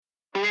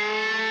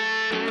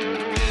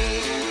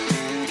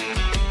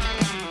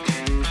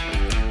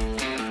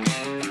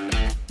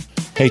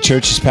Hey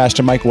church, it's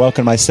Pastor Mike.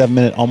 Welcome to my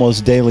 7-minute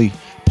almost daily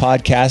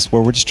podcast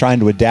where we're just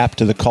trying to adapt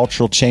to the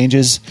cultural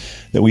changes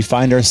that we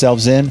find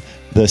ourselves in.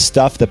 The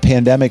stuff the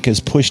pandemic has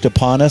pushed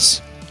upon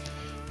us,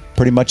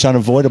 pretty much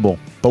unavoidable.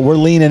 But we're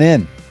leaning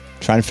in,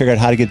 trying to figure out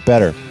how to get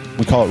better.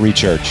 We call it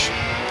Rechurch.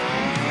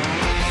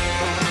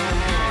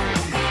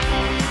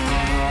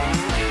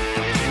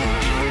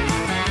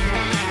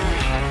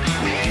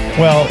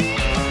 Well,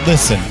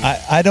 listen,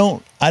 I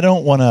don't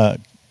want to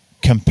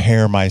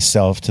compare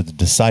myself to the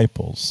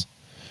disciples.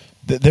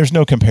 There's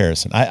no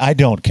comparison. I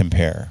don't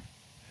compare.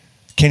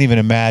 Can't even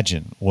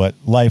imagine what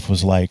life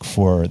was like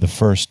for the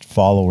first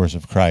followers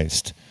of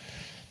Christ.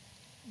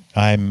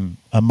 I'm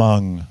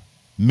among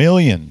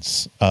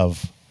millions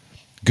of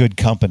good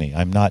company.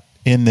 I'm not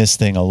in this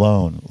thing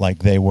alone like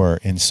they were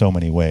in so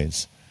many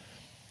ways.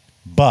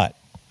 But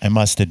I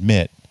must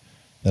admit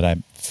that I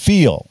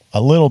feel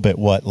a little bit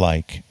what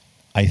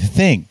I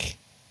think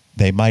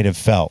they might have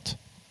felt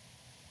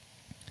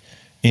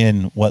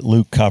in what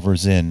Luke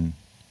covers in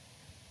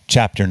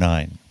chapter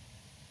 9.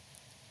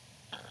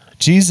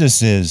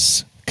 Jesus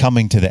is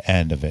coming to the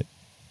end of it,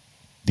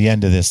 the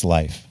end of this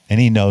life, and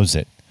he knows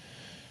it.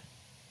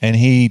 And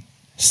he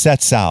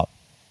sets out,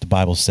 the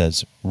Bible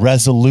says,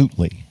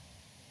 resolutely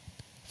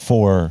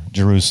for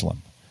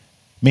Jerusalem,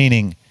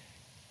 meaning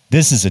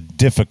this is a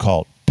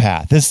difficult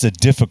path. This is a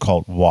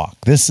difficult walk.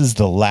 This is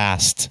the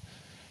last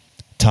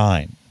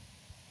time.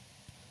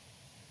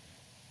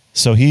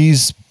 So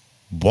he's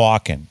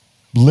walking,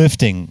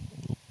 lifting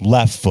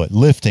left foot,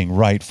 lifting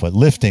right foot,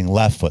 lifting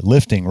left foot,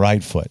 lifting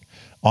right foot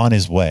on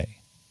his way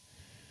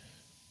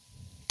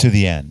to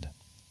the end.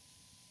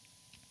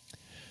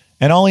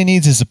 And all he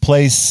needs is a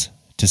place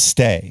to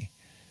stay,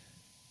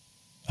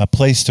 a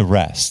place to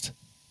rest.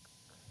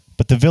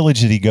 But the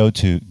village that he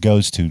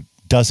goes to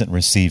doesn't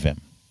receive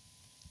him.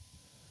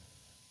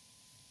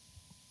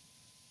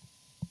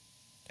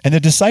 And the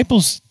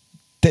disciples,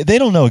 they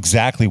don't know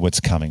exactly what's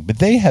coming, but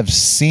they have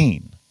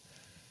seen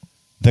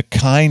the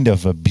kind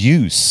of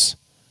abuse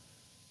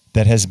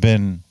that has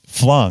been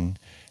flung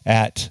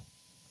at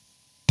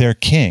their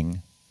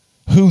king,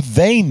 who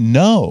they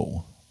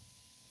know,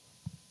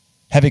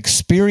 have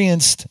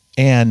experienced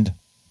and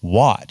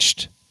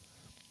watched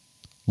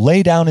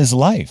lay down his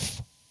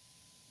life.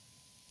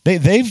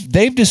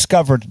 They've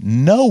discovered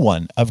no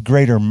one of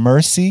greater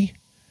mercy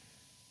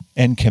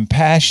and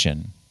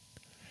compassion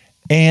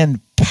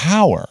and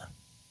power.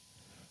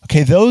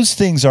 Okay, those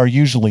things are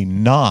usually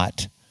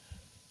not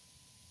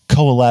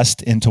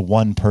coalesced into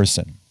one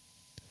person.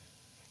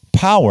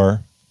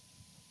 Power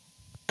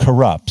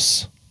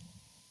corrupts.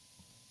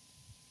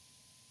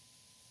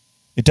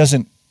 It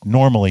doesn't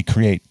normally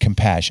create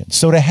compassion.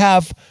 So to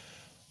have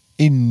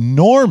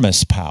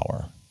enormous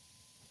power,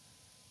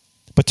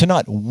 but to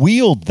not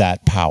wield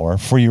that power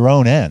for your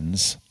own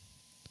ends,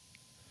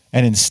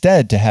 and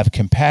instead to have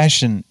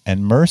compassion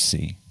and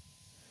mercy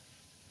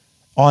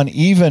on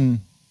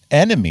even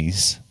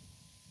enemies,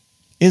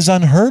 is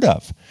unheard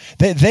of.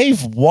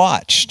 They've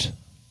watched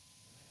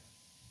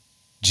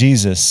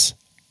Jesus'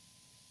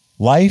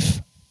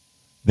 life.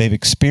 They've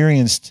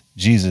experienced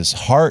Jesus'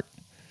 heart.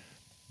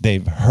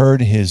 They've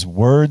heard his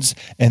words,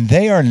 and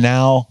they are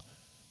now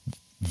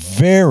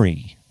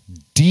very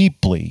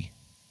deeply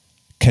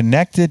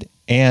connected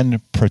and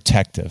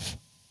protective.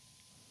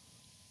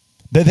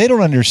 They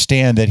don't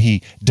understand that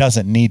he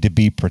doesn't need to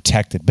be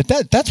protected, but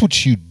that's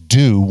what you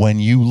do when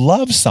you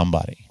love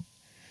somebody.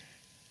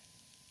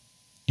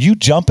 You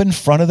jump in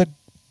front of the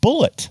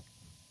bullet.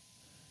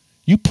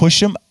 You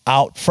push him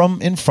out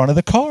from in front of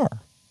the car.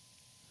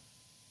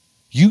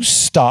 You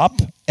stop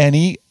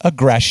any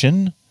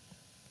aggression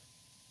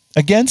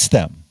against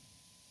them.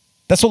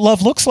 That's what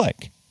love looks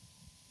like.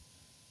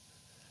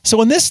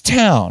 So in this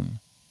town,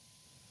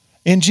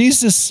 in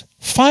Jesus'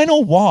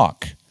 final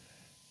walk,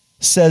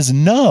 says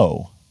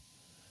no.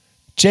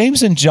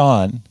 James and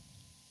John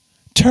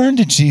turn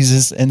to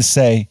Jesus and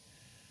say,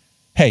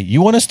 hey,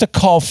 you want us to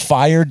call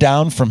fire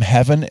down from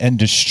heaven and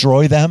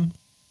destroy them?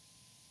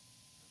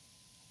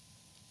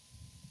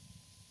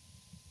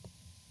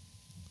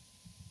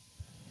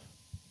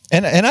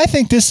 And I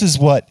think this is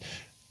what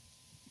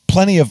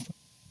plenty of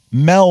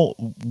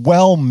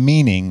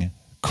well-meaning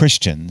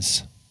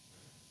Christians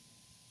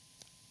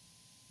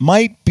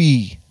might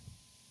be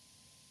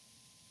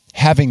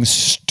having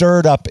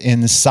stirred up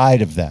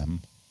inside of them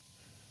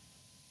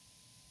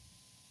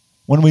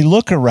when we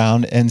look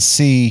around and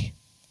see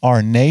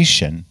our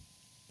nation,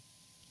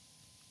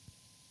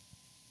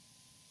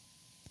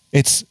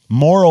 its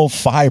moral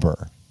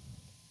fiber,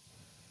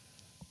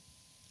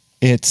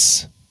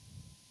 its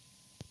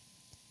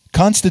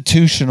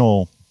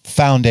constitutional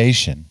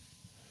foundation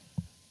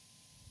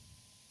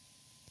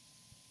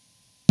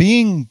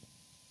being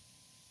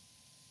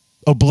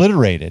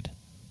obliterated.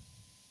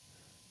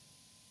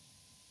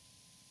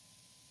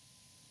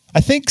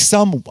 I think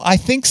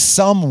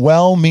some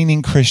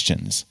well-meaning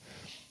Christians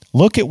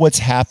look at what's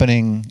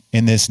happening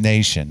in this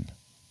nation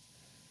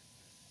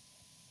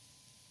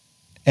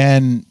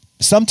and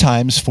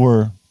sometimes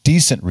for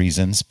decent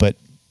reasons, but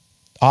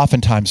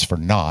oftentimes for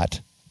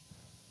not.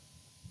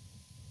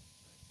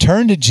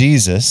 Turn to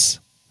Jesus,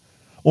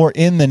 or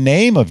in the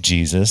name of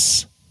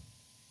Jesus,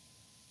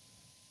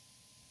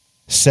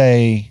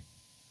 say,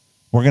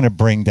 we're going to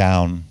bring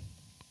down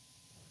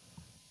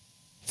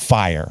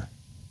fire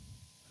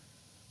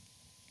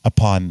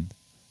upon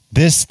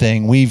this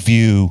thing we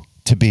view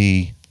to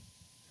be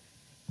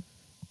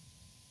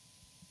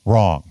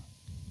wrong.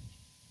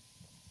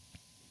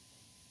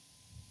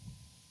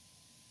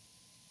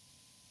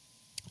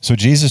 So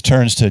Jesus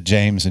turns to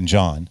James and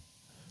John,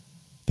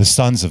 the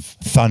sons of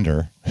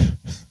thunder,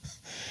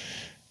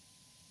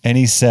 and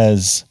he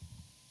says,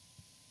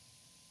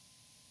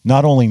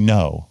 not only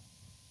no,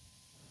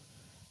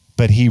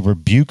 but he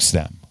rebukes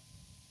them.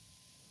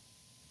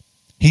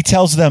 He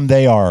tells them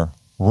they are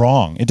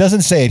wrong. It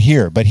doesn't say it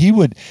here, but he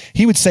would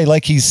say,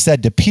 like he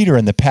said to Peter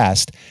in the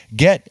past,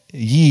 get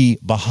ye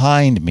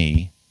behind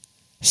me,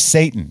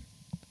 Satan.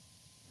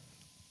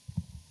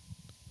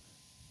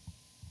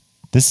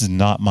 This is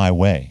not my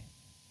way.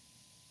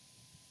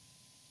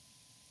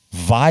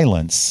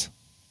 Violence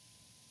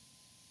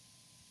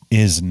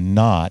is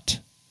not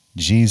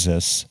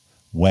Jesus'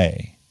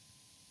 way.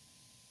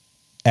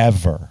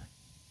 Ever.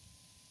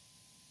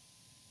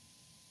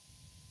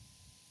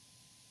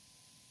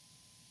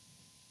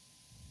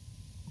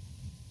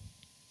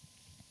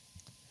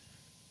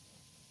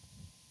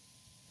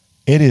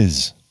 It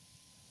is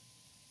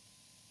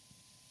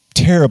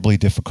terribly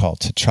difficult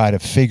to try to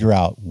figure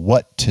out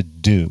what to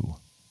do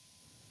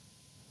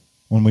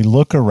when we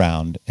look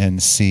around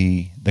and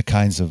see the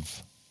kinds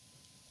of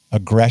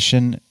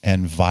aggression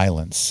and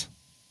violence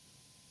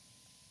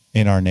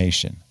in our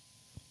nation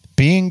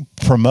being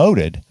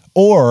promoted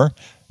or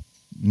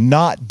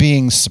not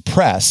being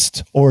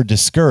suppressed or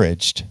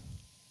discouraged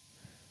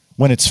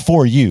when it's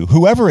for you.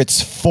 Whoever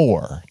it's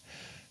for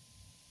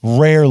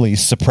rarely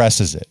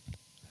suppresses it.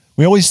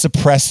 We always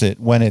suppress it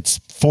when it's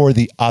for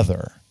the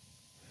other.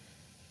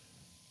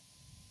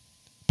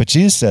 But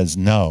Jesus says,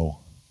 no,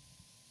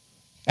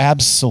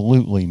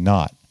 absolutely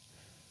not.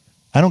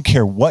 I don't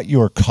care what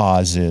your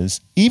cause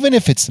is. Even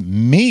if it's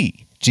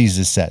me,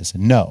 Jesus says,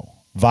 no,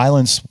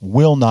 violence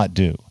will not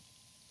do.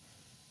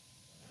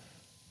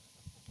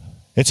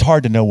 It's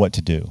hard to know what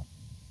to do.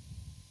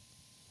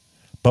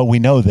 But we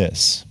know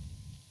this.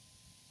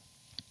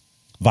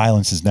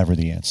 Violence is never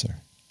the answer.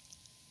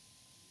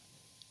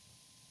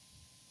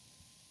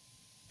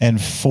 And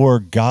for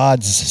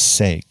God's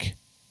sake,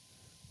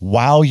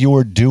 while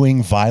you're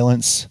doing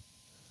violence,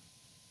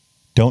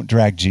 don't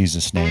drag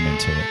Jesus' name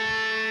into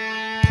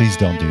it. Please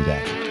don't do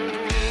that.